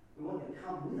 We want you to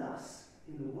come with us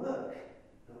in the work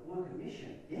of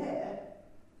mission. Yeah.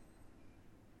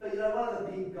 But you know, one of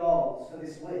the big goals for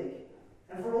this week,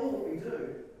 and for all that we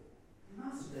do,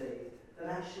 must be that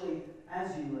actually,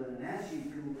 as you learn and as you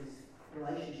build these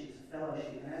relationships and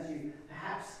fellowship, and as you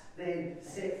perhaps then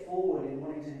step forward in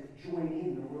wanting to join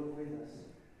in the work with us,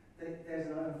 that there's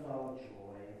an overflow of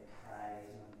joy and praise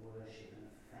and worship and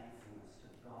thankfulness to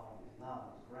God, His love,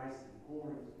 His grace, His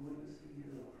glory, His goodness for you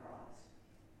in Christ.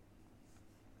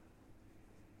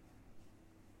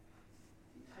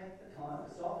 You take the time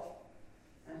to stop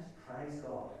and just praise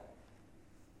God.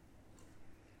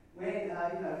 When,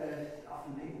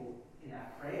 often people in our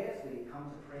prayers, we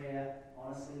come to prayer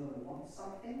honestly when we want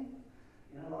something.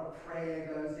 You know, a lot of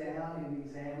prayer goes down in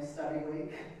exam study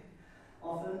week,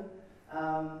 often.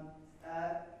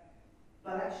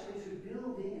 But actually to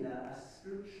build in a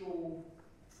spiritual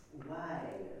way,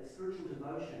 a spiritual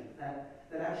devotion that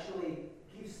actually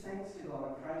gives thanks to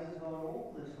God and praises God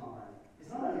all the time. It's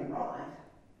not only right,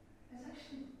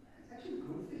 it's actually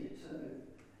good for you too.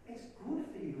 It's good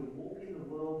for you to walk in the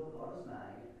world that God has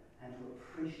made and to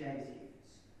appreciate His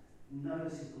gifts.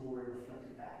 Notice His glory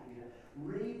reflected back at you.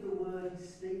 Read the word He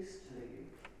speaks to you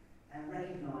and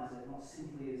recognise it not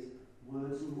simply as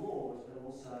words and laws, but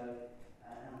also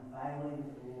an unveiling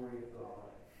of the glory of God.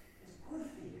 It's good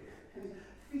for you. It's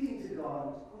fitting to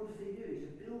God. It's good for you to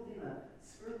build in a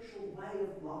spiritual way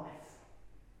of life.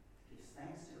 Gives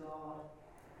thanks to God,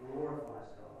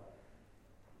 glorifies God.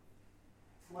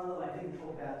 One of the ways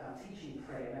people talk about teaching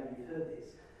prayer, maybe you've heard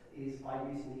this, is by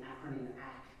using the acronym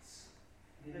ACTS.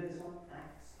 Have you heard this one?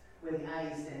 ACTS. Where the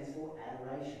A stands for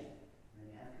adoration. And then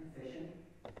you have confession,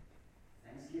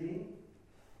 thanksgiving,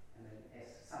 and then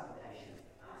S, supplication,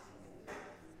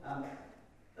 asking.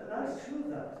 But notice two of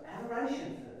those.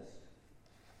 Adoration first,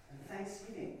 and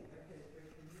thanksgiving.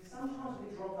 Sometimes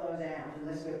we drop those out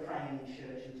unless we're praying in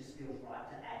church and it just feels right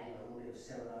to add in a little bit of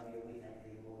ceremony, or we thank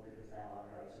the Lord because they are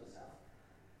great sort of stuff.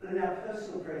 But in our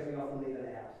personal prayers, we often leave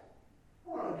it out. I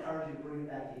want to encourage you to bring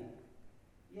it back in.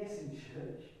 Yes, in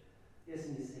church. Yes,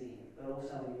 in your singing. But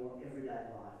also in your everyday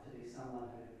life, to be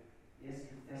someone who, yes,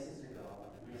 confesses to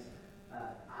God, and yes,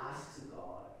 asks of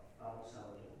God, but also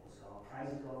adores God,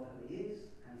 praises God for who He is,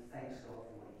 and thanks God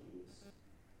for what He gives.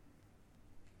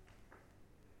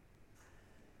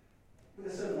 With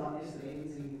a sermon like this that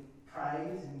ends in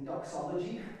praise, in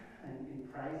doxology, and in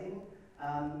praising,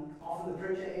 often the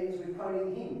preacher ends with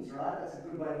quoting hymns, right? That's a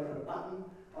good way to put a button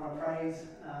on a praise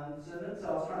sermon. So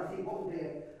I was trying to think what would be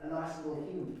a nice little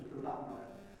hymn to put a button on it.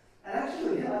 And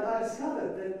actually, I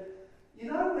discovered that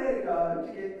you know where to go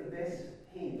to get the best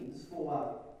hymns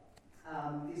for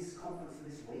this conference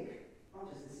this week,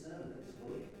 not just this sermon, but this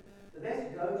week. The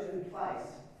best go-to place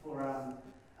for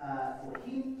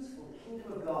hymns for the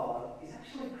kingdom of God is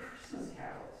actually Christmas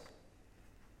carols.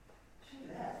 Check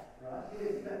it out, right?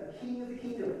 It's about the King of the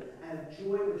kingdom and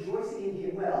joy, rejoicing in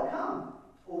Him. Well, come,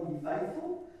 all ye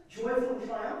faithful, joyful and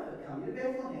triumphant, come ye to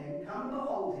Bethlehem, come and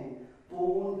behold Him,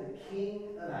 born the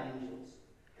King of angels.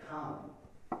 Come,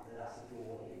 let us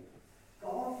adore Him.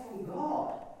 God from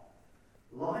God,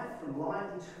 light from light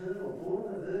eternal,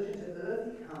 born of a virgin to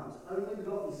earth He comes, only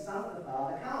begotten Son of the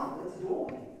Father. Come, let's adore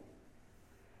Him.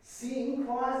 Sing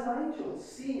choirs of angels,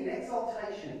 sing in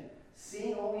exaltation,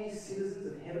 sing all ye citizens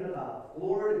of heaven above.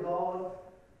 Glory to God,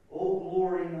 all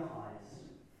glory in the highest.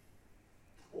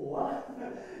 poor,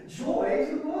 joy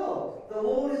to the world. The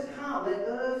Lord is come. Let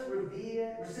earth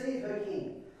receive her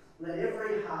King. Let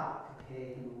every heart prepare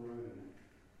him room.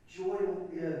 Joy on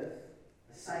the earth.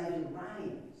 The Saviour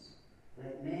reigns.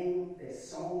 Let men their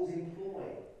songs employ.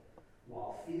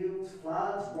 While fields,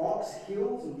 floods, rocks,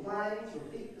 hills and plains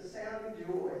repeat the sound of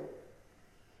joy.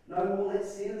 No more let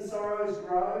sin and sorrows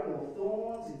grow, nor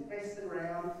thorns infest the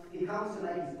ground. He comes to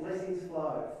make his blessings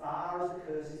flow, far as the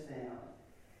curse is found.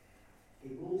 He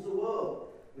rules the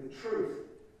world with truth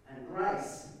and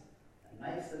grace, and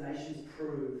makes the nations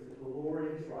prove the glory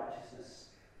of his righteousness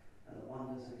and the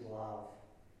wonders of his love.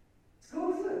 It's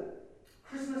cool, isn't it?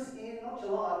 Christmas in, not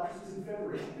July, but Christmas in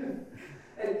February.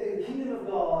 And the kingdom of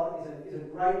God is a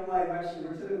great way to actually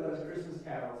return those Christmas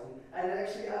carols. And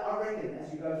actually, I reckon,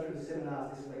 as you go through the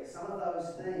seminars this week, some of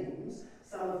those themes,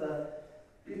 some of the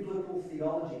biblical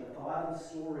theology, the Bible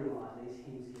storyline these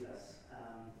hymns give us,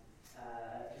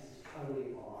 this is totally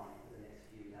in line for the next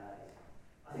few days.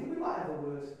 I think we might have the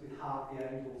words with Hark the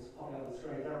Angels popping up on the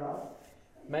screen. Is that right?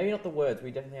 Maybe not the words,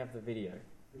 we definitely have the video.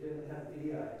 We definitely have the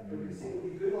video. But we can sing,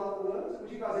 would you good like the words?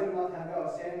 Would you guys ever like to have a go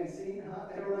at standing and singing Hark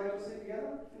the Herald Angels sing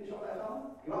together? Finish off that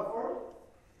time? You up for it?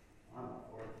 I'm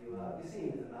up for it. If you're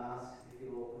singing with a mask, if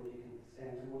you feel awkward, you can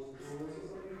stand towards the doors or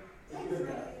something. Let's give it a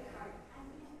go.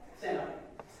 Stand up.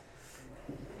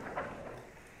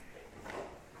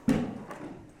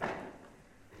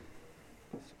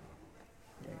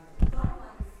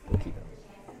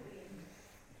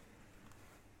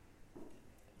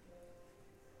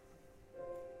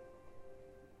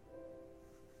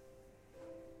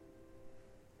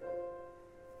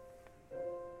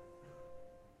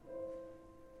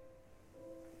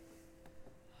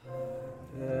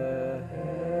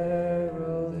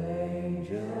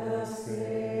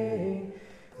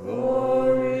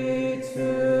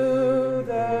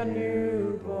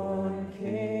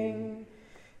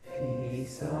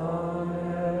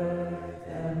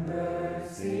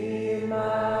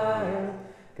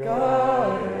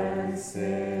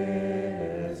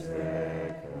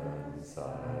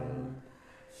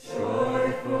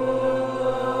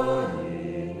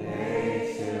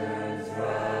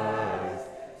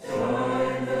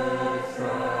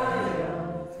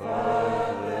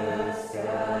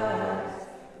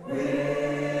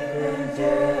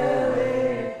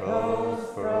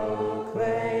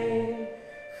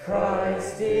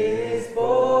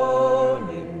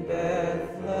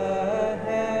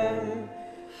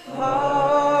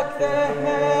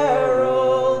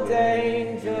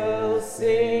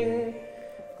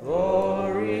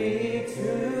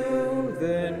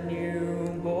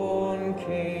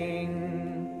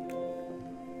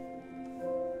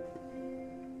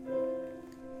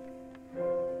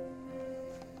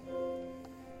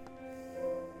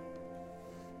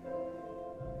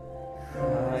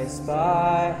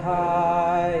 By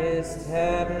highest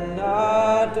heaven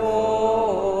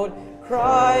adored,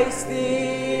 Christ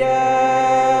the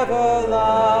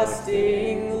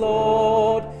everlasting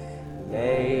Lord.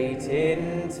 Late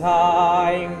in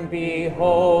time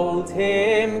behold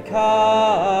him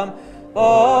come,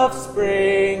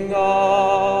 offspring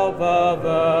of a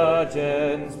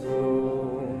virgin's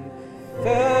womb.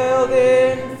 Veiled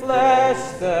in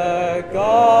flesh the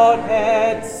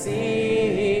Godhead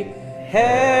see,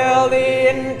 Hail the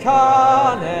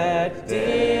incarnate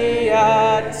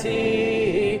deity,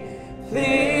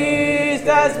 pleased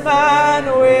as man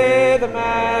with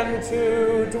man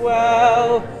to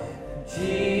dwell.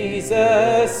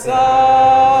 Jesus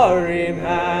our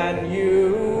Emmanuel.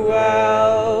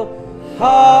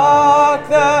 Hark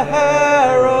the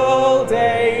herald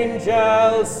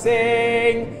angels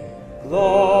sing,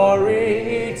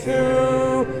 glory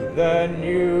to the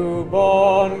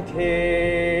newborn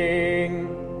King.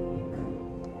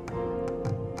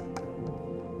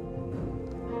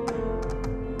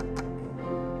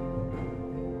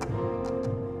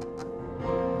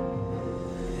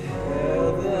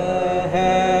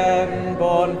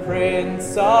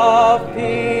 Prince of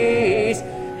Peace,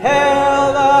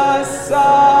 hail the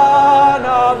Son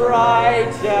of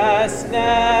Righteousness,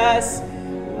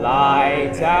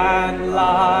 light and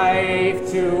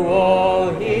life to all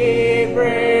he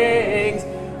brings,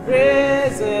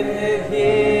 risen with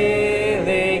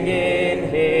healing in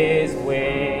his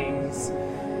wings.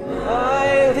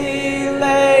 While he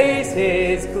lays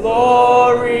his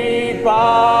glory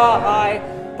by,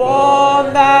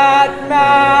 born that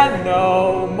man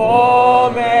no more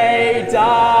may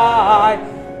die,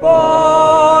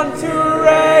 born to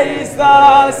raise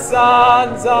the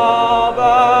sons of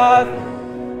earth,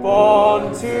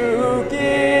 born to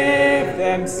give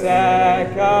them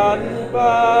second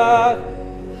birth.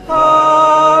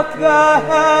 Hark the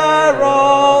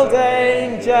herald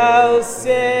angels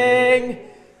sing,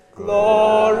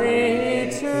 glory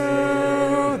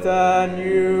to the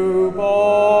newborn